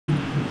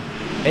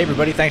Hey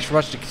everybody, thanks for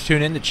watching.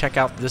 Tune in to check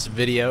out this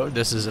video.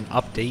 This is an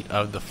update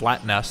of the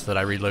flat nest that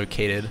I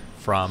relocated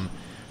from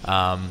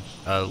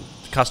a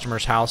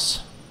customer's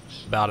house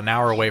about an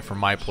hour away from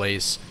my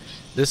place.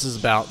 This is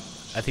about,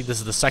 I think this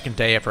is the second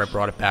day after I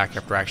brought it back,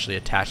 after I actually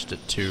attached it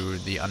to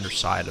the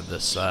underside of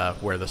this,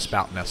 where the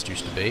spout nest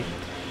used to be.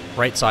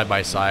 Right side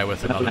by side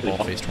with another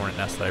Faced Hornet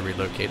Nest that I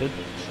relocated.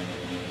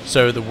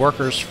 So the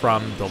workers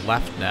from the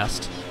left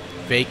nest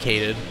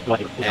vacated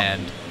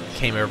and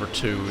came over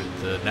to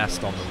the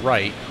nest on the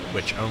right,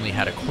 which only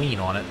had a queen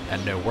on it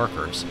and no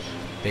workers.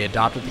 They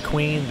adopted the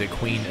queen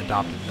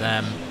adopted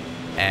them,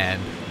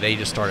 and they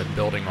just started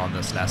building on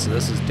this nest. So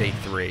this is day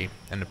 3,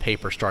 and the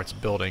paper starts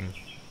building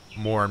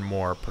more and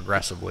more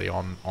progressively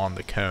on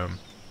the comb.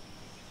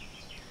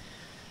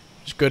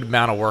 There's a good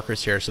amount of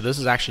workers here, so this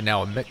is actually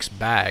now a mixed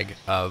bag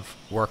of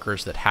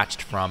workers that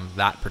hatched from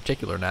that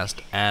particular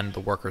nest and the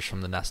workers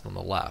from the nest on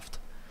the left.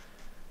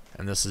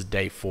 And this is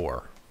day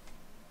 4.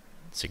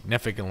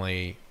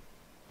 Significantly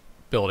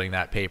building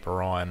that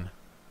paper on,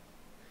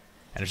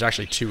 and there's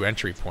actually 2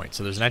 entry points.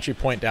 So there's an entry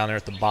point down there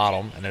at the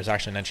bottom, and there's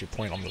actually an entry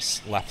point on the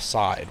left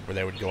side where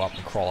they would go up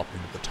and crawl up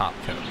into the top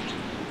comb.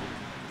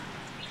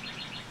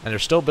 And they're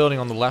still building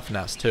on the left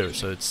nest too,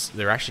 so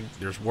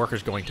there's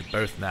workers going to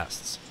both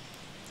nests.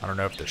 I don't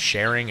know if they're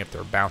sharing, if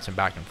they're bouncing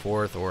back and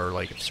forth, or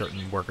like if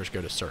certain workers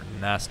go to certain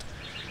nest.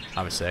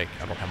 Obviously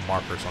I don't have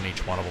markers on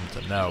each one of them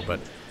to know, but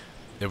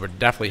there would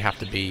definitely have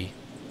to be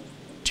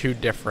 2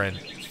 different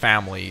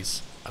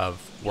families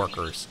of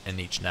workers in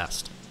each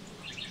nest.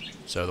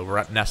 So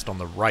the nest on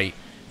the right,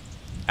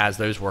 as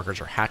those workers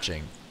are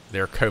hatching,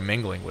 they're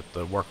commingling with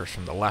the workers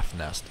from the left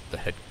nest that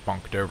had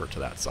bunked over to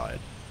that side.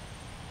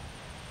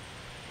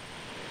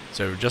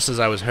 So just as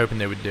I was hoping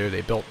they would do,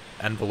 they built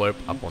envelope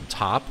up on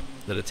top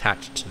that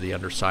attached to the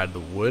underside of the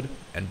wood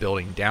and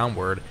building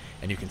downward,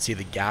 and you can see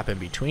the gap in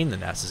between the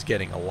nests is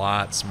getting a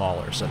lot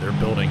smaller, so they're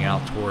building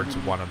out towards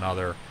one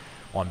another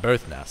on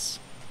both nests.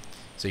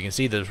 So you can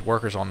see there's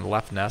workers on the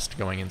left nest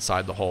going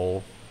inside the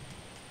hole,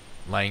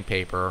 laying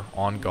paper,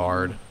 on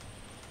guard. And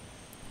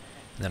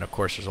then of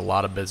course there's a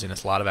lot of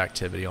busyness, a lot of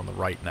activity on the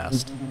right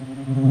nest.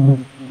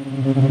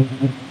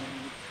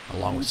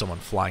 Along with someone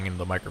flying into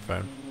the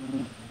microphone.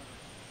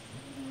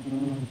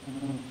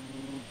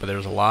 But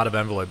there's a lot of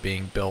envelope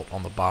being built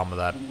on the bottom of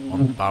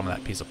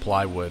that piece of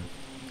plywood.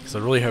 Because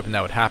I'm really hoping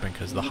that would happen,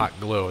 because the hot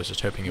glue, I was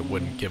just hoping it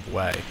wouldn't give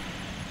way.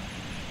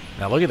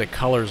 Now look at the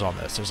colors on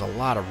this. There's a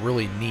lot of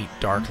really neat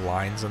dark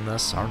lines in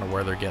this. I don't know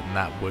where they're getting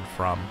that wood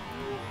from.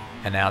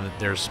 And now that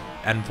there's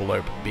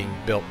envelope being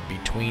built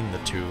between the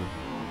 2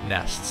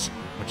 nests,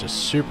 which is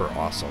super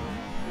awesome.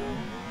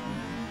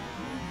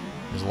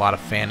 There's a lot of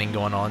fanning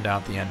going on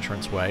down at the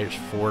entranceway.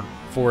 There's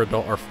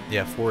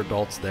four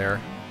adults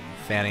there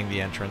fanning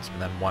the entrance,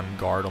 and then 1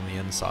 guard on the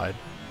inside.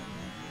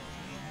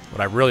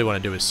 What I really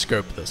want to do is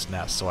scope this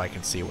nest so I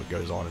can see what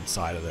goes on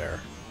inside of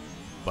there.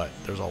 But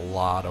there's a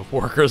lot of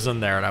workers in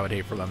there, and I would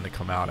hate for them to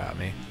come out at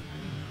me.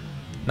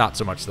 Not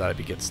so much that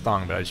I'd get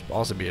stung, but I'd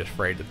also be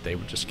afraid that they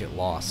would just get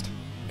lost,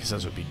 because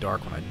it would be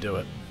dark when I do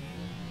it.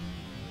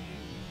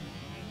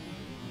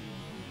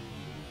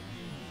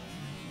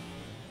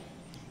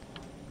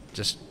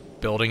 Just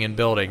building and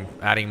building,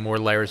 adding more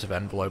layers of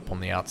envelope on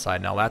the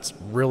outside. Now that's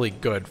really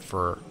good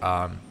for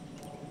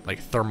like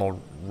thermal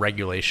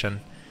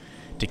regulation,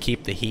 to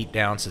keep the heat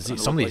down,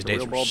 since some of these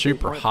days were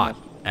super hot.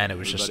 And it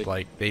was just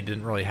like they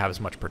didn't really have as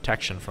much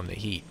protection from the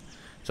heat.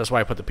 So that's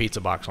why I put the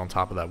pizza box on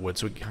top of that wood.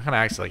 So it kind of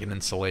acts like an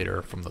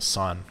insulator from the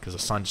sun, because the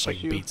sun just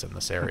like beats in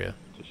this area.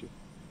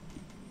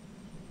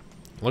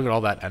 Look at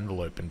all that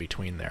envelope in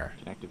between there.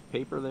 Active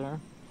paper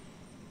there.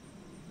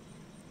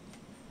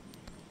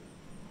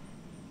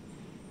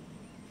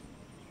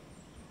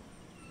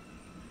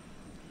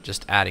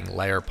 Just adding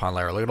layer upon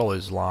layer. Look at all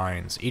those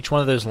lines. Each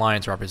one of those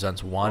lines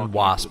represents 1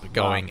 wasp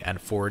going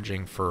and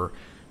foraging for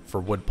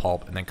wood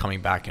pulp, and then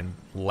coming back and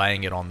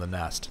laying it on the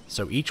nest.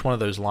 So each one of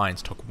those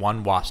lines took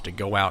 1 wasp to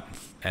go out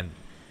and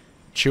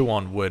chew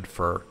on wood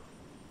for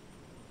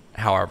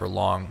however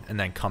long, and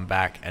then come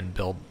back and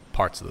build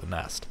parts of the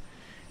nest.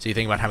 So you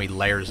think about how many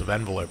layers of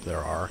envelope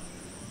there are,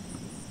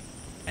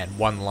 and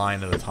 1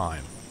 line at a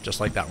time, just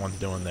like that one's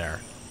doing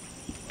there.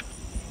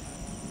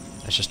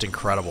 It's just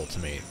incredible to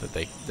me that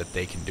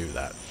they can do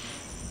that.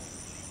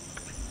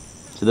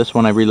 So this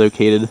one I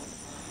relocated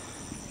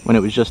when it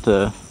was just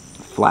a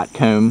flat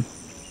comb,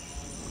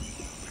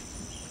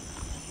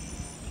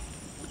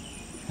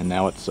 and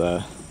now it's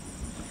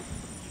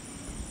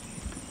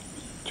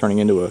turning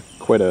into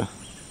quite a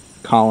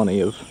colony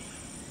of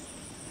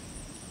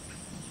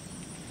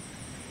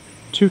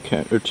 2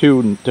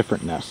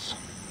 different nests.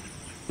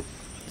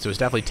 So it's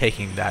definitely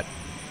taking that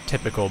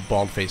typical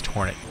bald-faced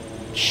hornet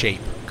shape,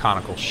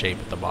 conical shape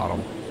at the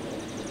bottom.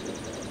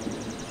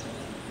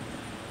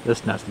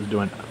 This nest is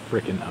doing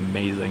freaking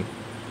amazing.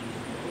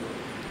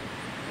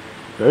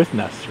 Both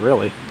nests,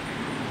 really.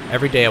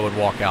 Every day I would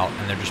walk out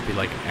and there'd just be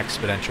like an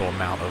exponential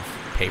amount of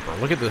paper.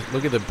 Look at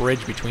the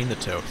bridge between the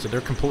 2. So they're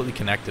completely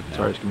connected now.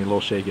 Sorry, it's gonna be a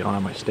little shaky. I don't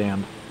have my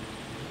stand.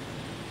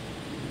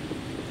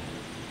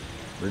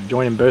 We're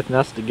joining both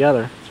nests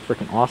together. It's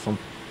freaking awesome.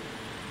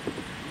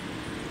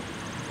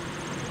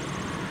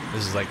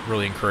 This is like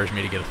really encouraged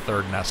me to get a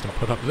third nest and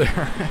put up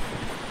there.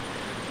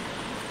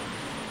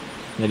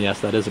 And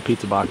yes, that is a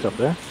pizza box up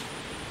there.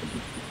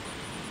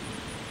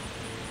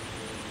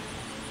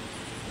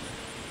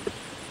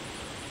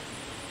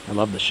 I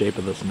love the shape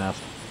of this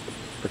nest.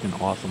 Freaking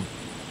awesome.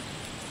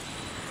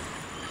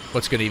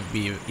 What's going to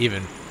be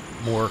even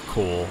more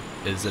cool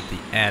is at the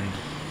end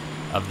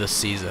of this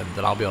season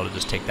that I'll be able to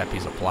just take that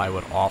piece of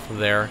plywood off of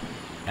there,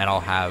 and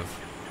I'll have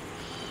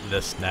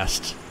this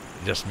nest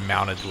just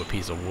mounted to a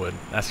piece of wood.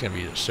 That's going to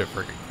be just so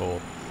freaking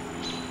cool.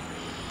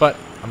 But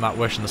I'm not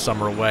wishing the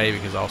summer away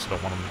because I also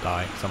don't want them to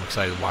die, so I'm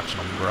excited watching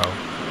them grow.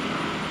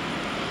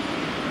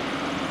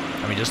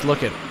 I mean, just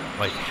look at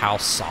like how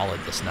solid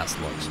this nest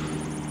looks.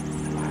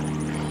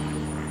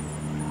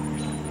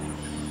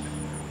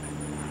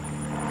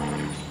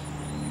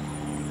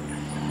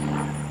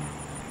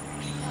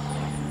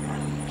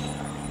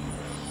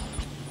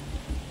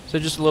 So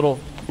just a little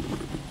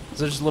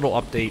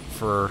update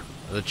for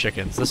the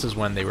chickens. This is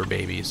when they were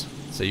babies,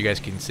 so you guys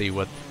can see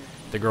what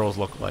the girls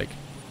look like.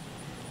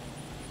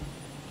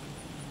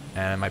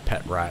 And my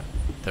pet rat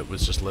that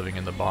was just living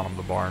in the bottom of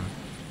the barn.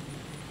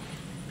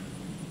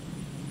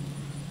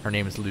 Her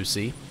name is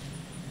Lucy.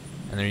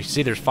 And then you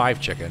see there's 5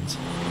 chickens.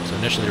 So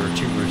initially there were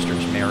 2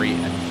 roosters, Mary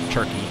and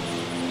Turkey.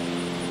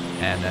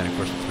 And then of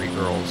course the 3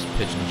 girls,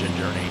 Pigeon,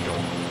 Ginger, and Angel.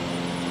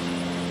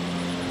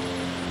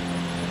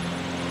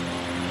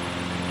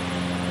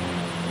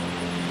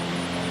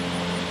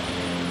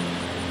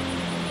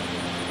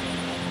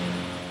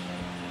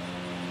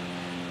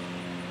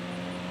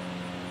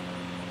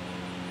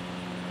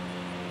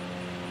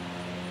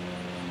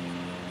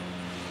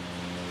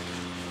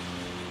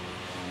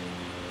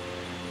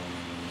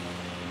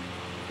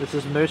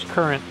 This is most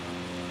current.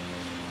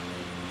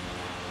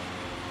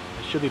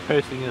 I should be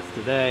posting this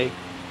today,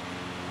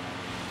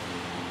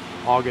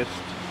 August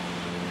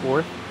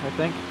 4th, I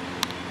think.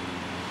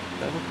 Is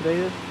that what today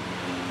is?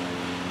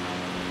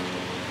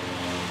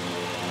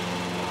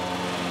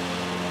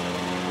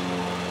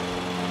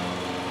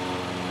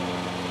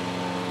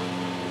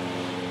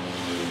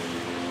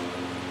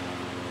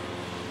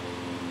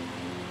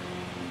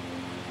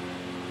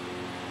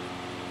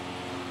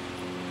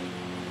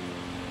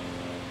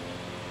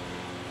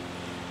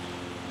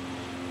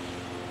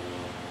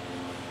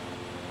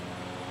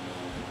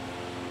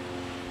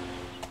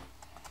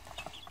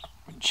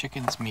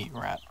 Chickens meat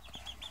rat.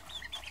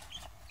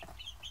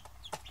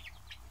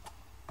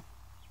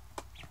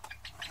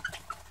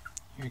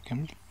 Here he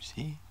comes,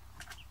 see?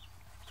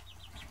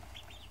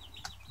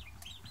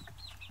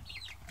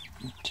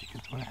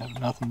 Chickens want to have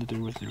nothing to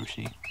do with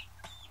Lucy.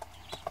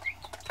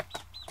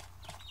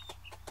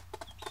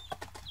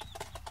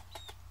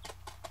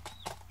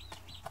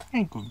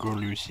 Hey, good girl,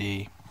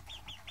 Lucy.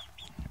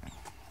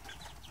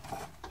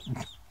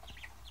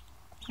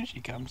 Here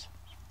she comes.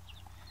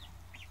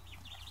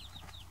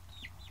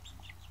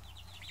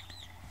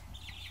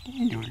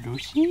 Hello,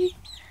 Lucy.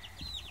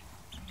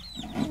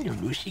 Hello,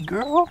 Lucy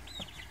girl.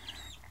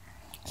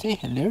 Say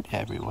hello to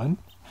everyone.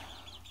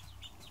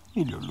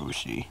 Hello,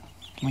 Lucy.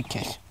 Give me a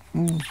kiss.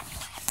 Come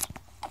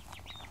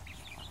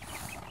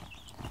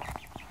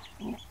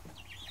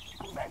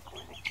back,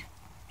 Lucy.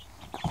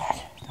 Come back.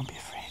 Don't be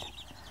afraid.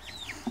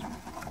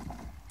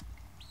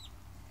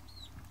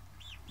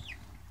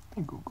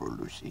 Hey, good girl,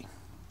 Lucy.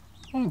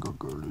 Hey, good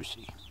girl,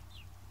 Lucy.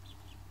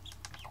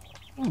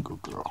 Hey,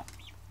 good girl.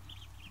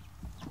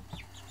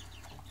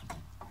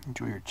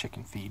 Enjoy your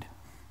chicken feed.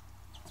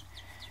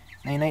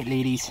 Night night,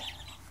 ladies.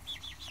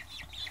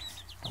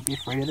 Don't be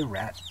afraid of the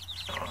rat.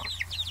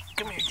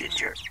 Come here,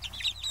 Ginger.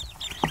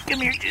 Come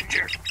here,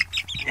 Ginger.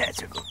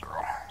 That's a good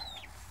girl.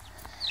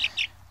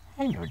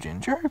 Hello,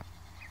 Ginger.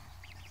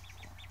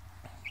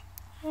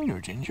 Hello,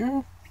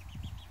 Ginger.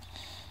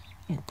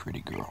 You're a pretty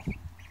girl.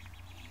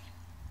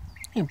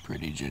 You're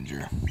pretty,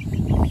 Ginger.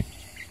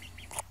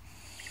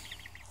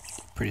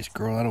 Prettiest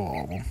girl out of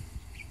all of them.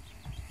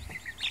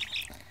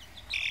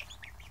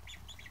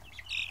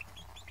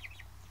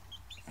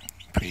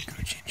 Pretty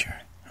good,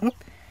 Ginger. Oh,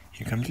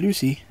 here comes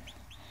Lucy.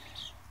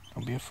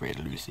 Don't be afraid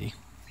of Lucy.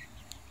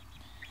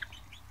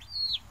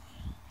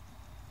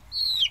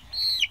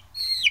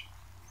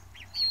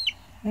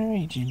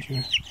 Alright,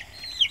 Ginger.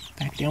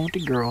 Back down with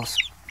the girls.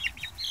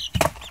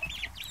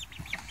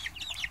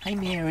 Hi,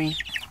 Mary.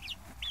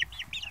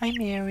 Hi,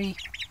 Mary.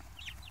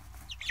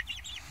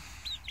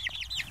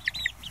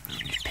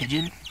 There's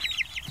Pigeon.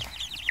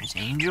 There's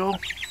Angel.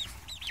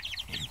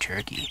 And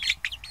Turkey.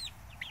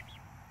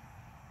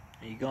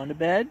 Are you going to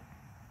bed?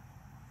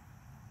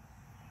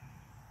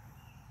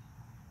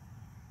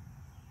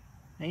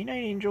 Night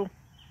night, Angel.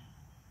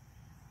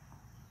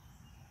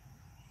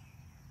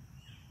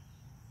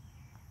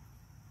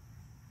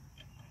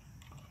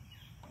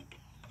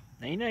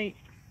 Night night.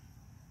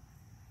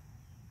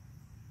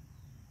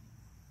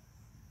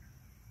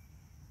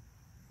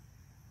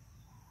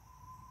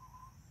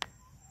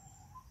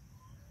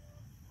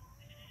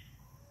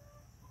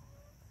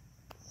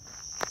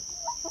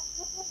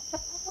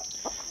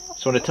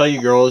 Just want to tell you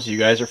girls, you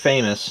guys are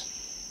famous.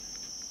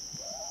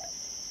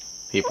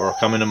 People are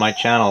coming to my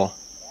channel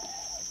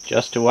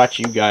just to watch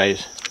you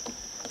guys.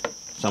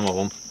 Some of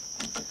them.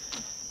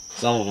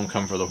 Some of them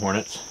come for the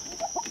hornets.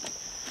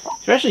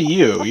 Especially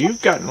you.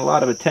 You've gotten a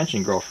lot of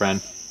attention,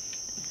 girlfriend.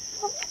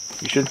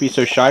 You shouldn't be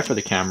so shy for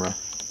the camera.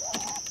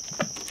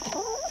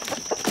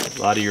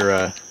 A lot of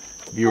your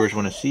viewers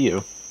want to see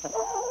you.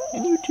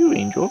 And you too,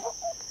 Angel.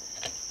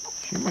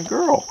 You're my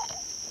girl.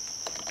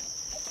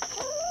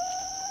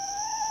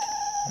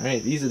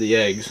 Alright, these are the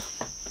eggs.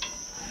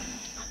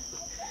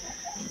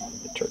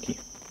 The turkey.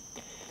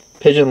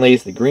 Pigeon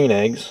lays the green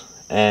eggs,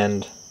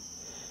 and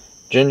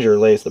Ginger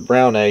lays the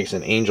brown eggs,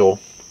 and Angel,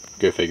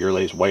 go figure,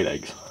 lays white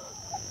eggs.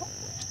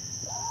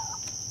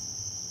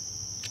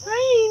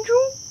 Hi,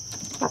 Angel.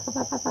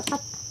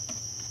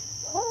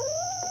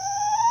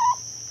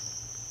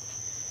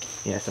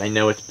 Yes, I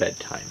know it's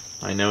bedtime.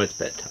 I know it's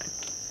bedtime.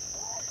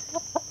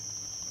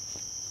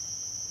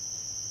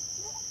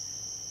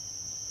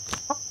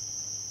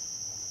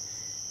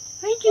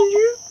 Hi,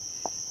 Ginger.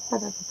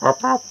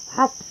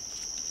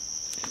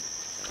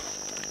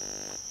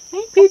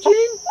 Hi,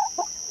 Pigeon.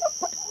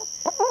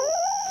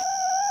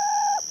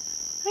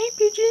 Hi,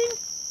 Pigeon.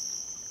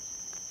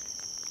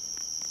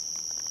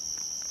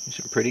 You're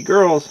some pretty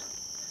girls.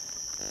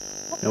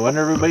 No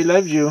wonder everybody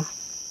loves you.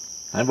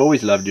 I've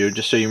always loved you,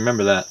 just so you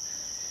remember that.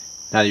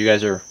 Now that you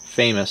guys are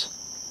famous,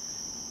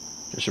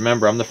 just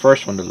remember I'm the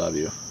first one to love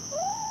you.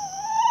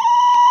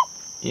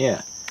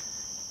 Yeah.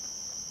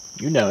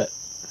 You know it.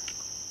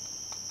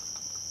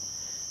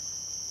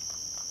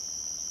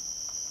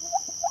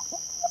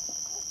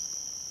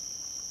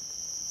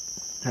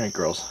 Alright,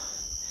 girls.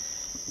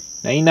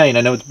 Nighty night,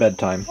 I know it's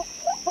bedtime.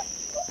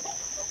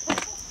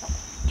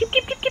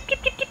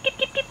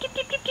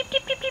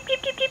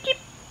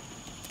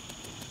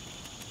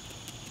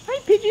 Hi,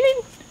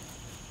 Pigeon.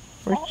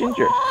 Where's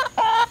Ginger?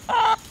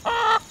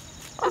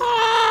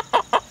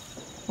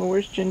 Well,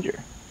 where's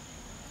Ginger?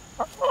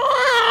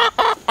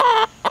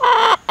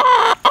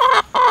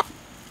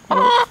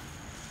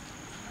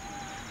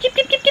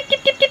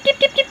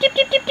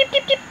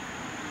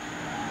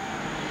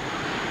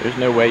 There's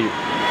no way you...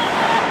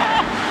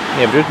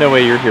 Yeah, but there's no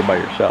way you're here by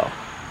yourself.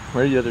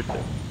 Where are the other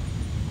two?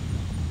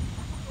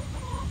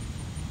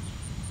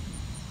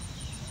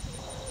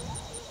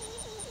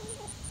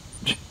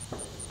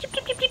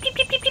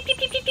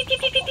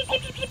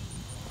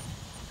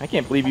 I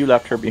can't believe you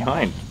left her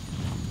behind.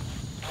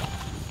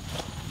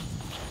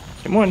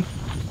 Come on.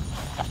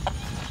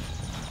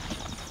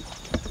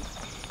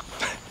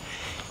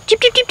 Chip,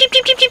 chip, chip, chip,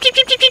 chip, chip, chip,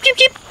 chip, chip, chip,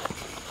 chip.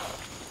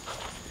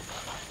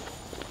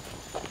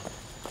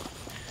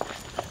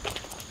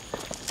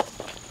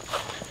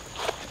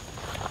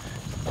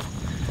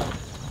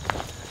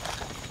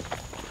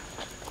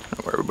 I don't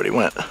know where everybody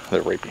went.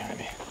 They're right behind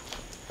me.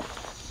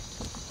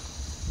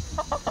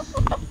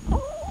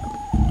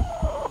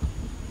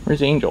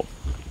 Where's Angel?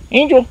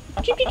 Angel!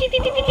 Chip, chip, chip,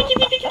 chip, chip, chip, chip,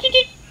 chip, chip,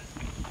 chip.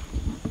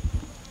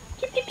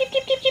 Chip, chip, chip,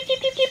 chip, chip, chip,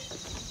 chip, chip.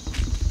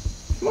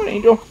 Come on,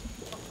 Angel.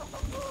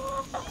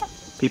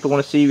 People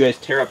want to see you guys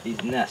tear up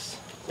these nests.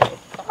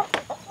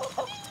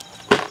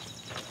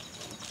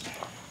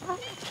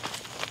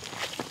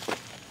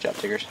 Job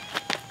diggers.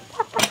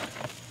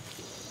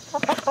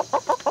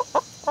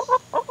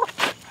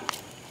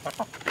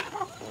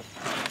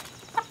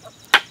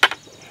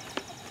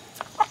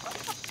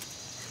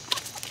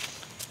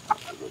 I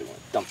really want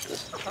to dump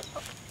this.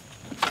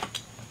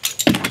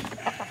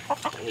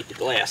 I need the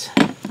glass.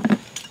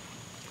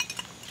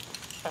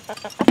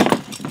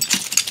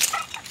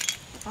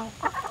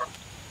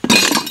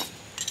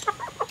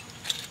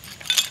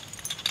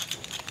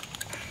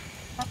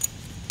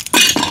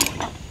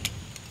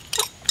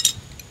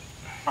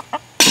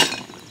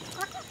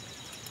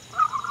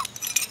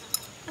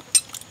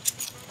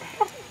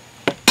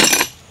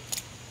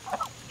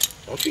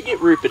 Don't you get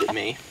rupid at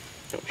me.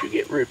 Don't you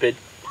get rupid.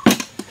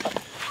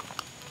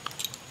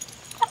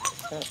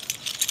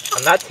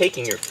 I'm not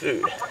taking your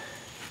food.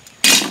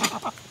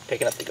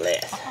 Picking up the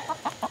glass.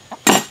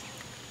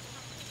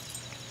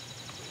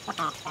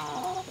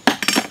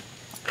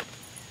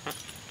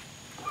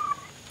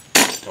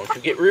 Don't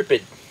you get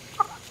rupid.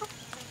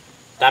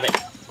 Stop it.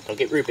 Don't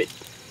get rupid.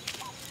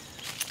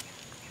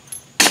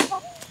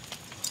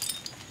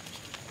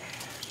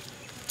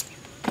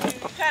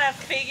 You kind of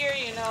figure,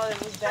 you know, it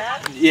was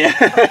bad? Yeah.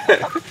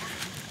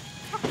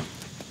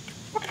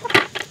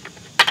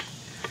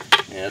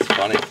 Yeah, that's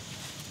funny.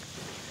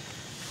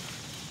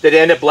 Did they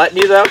end up letting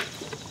you though?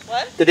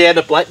 What? Did they end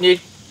up letting you?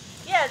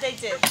 Yeah, they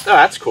did. Oh,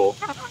 that's cool.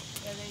 Yeah,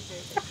 they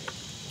did.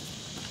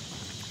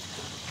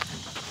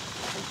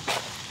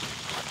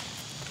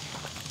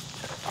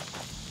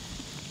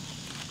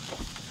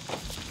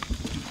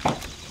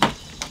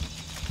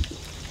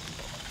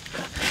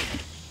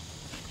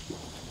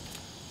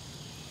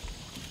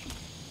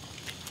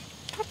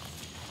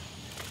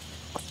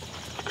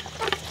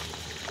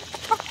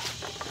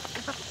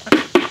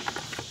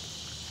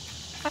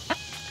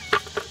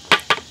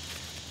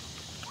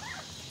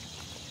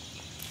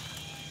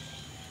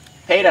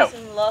 Potato. I was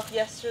in love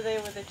yesterday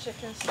with the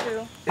chickens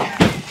too.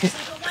 She's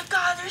like, oh my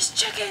god, there's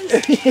chickens.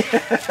 I'm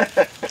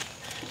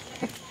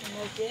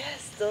like,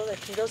 yes,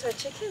 those are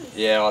chickens.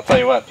 Yeah, well, I'll tell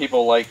you what,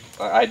 people like,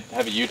 I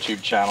have a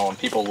YouTube channel and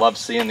people love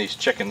seeing these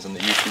chickens in the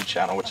YouTube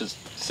channel, which is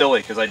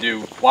silly because I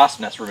do wasp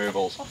nest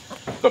removals.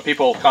 But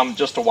people come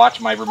just to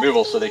watch my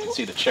removals so they can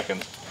see the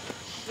chickens.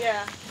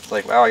 Yeah. It's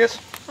like, wow, I guess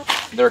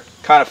they're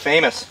kind of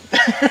famous.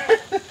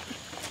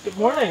 Good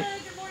morning.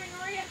 Good morning,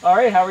 how are you? All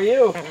right, how are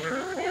you?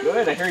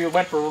 Good. I hear you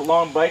went for a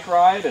long bike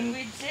ride and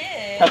We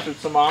did. pestered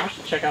some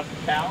Amish to check out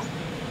the cow.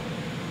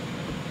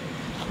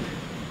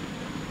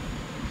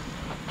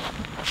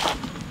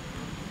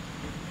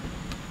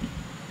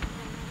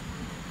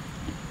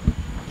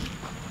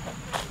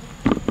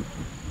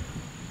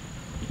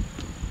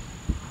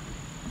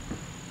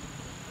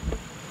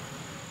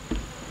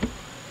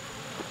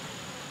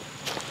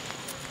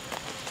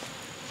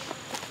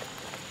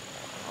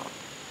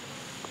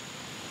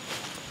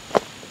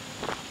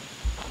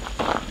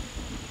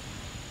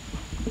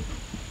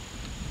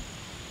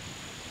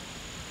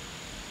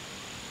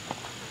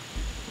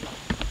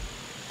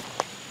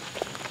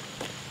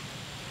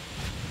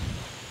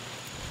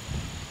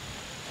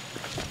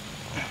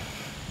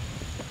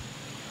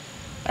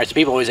 Alright, so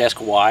people always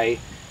ask why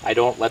I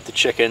don't let the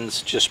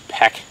chickens just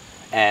peck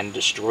and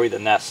destroy the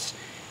nests.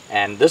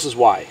 And this is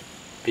why.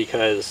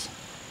 Because,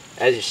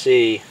 as you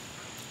see,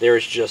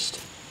 there's just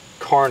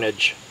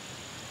carnage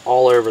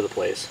all over the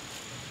place.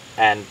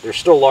 And there's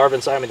still larvae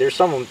inside. I mean, they've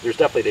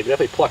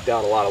definitely plucked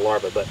out a lot of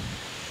larvae, but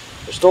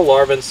there's still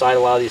larvae inside a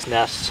lot of these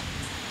nests.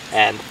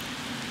 And,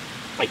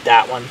 like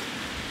that one.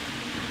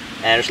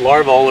 And there's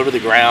larvae all over the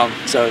ground.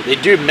 So they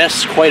do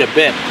miss quite a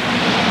bit.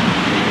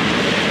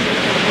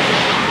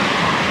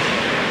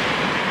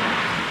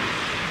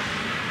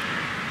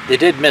 They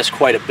did miss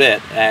quite a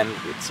bit, and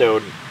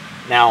so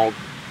now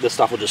this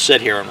stuff will just sit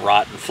here and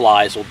rot, and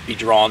flies will be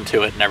drawn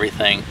to it and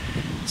everything.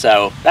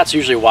 So that's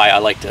usually why I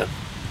like to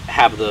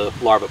have the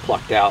larvae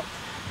plucked out.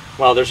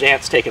 Well, there's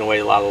ants taking away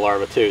a lot of the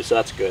larvae too, so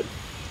that's good.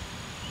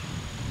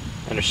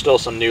 And there's still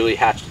some newly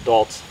hatched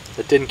adults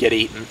that didn't get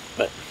eaten,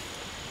 but...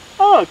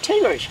 Oh,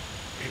 tigers!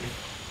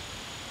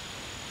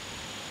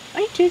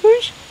 Hi,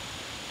 tigers!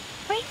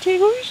 Hi,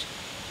 tigers!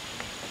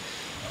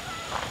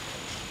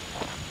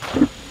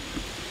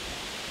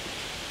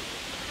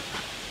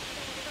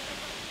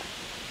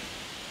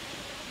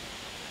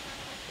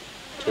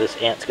 So this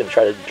ant's going to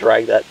try to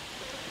drag that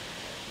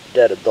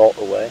dead adult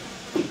away.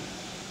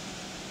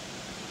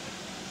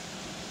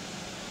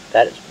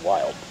 That is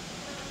wild.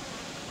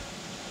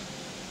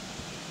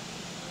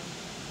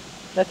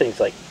 That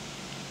thing's like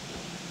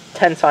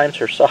 10 times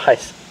her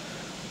size.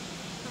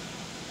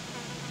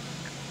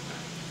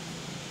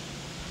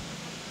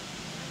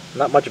 I'm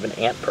not much of an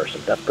ant person,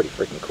 but that's pretty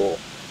freaking cool.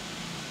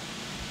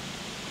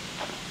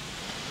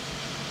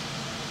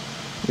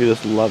 Look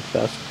at this love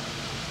fest.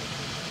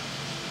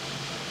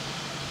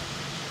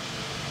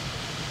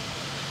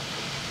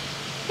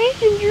 Hi,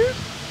 Ginger.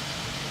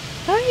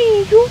 Hi,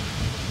 Angel.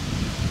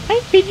 Hi,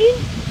 Pigeon.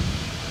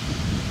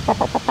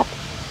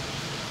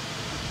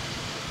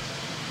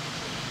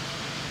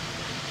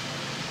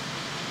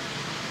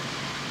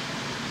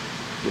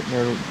 Getting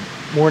their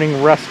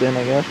morning rest in,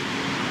 I guess.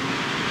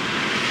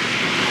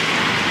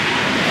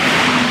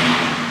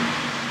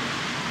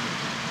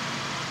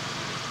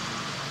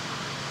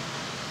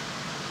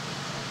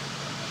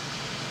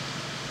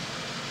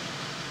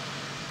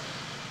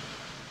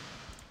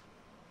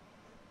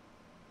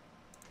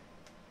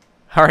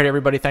 Alright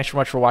everybody, thanks so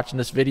much for watching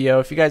this video.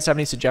 If you guys have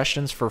any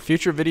suggestions for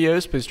future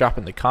videos, please drop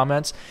in the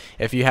comments.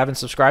 If you haven't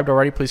subscribed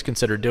already, please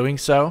consider doing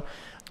so.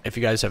 If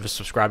you guys have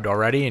subscribed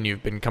already and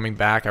you've been coming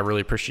back, I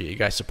really appreciate you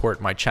guys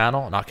supporting my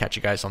channel, and I'll catch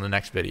you guys on the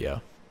next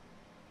video.